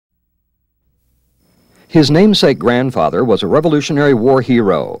His namesake grandfather was a Revolutionary War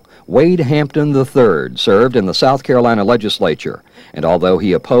hero. Wade Hampton III served in the South Carolina legislature, and although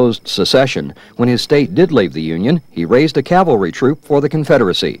he opposed secession, when his state did leave the Union, he raised a cavalry troop for the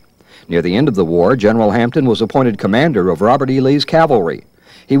Confederacy. Near the end of the war, General Hampton was appointed commander of Robert E. Lee's cavalry.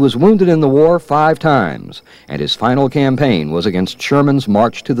 He was wounded in the war 5 times, and his final campaign was against Sherman's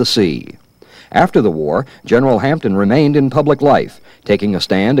march to the sea. After the war, General Hampton remained in public life, taking a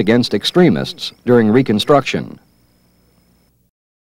stand against extremists during Reconstruction.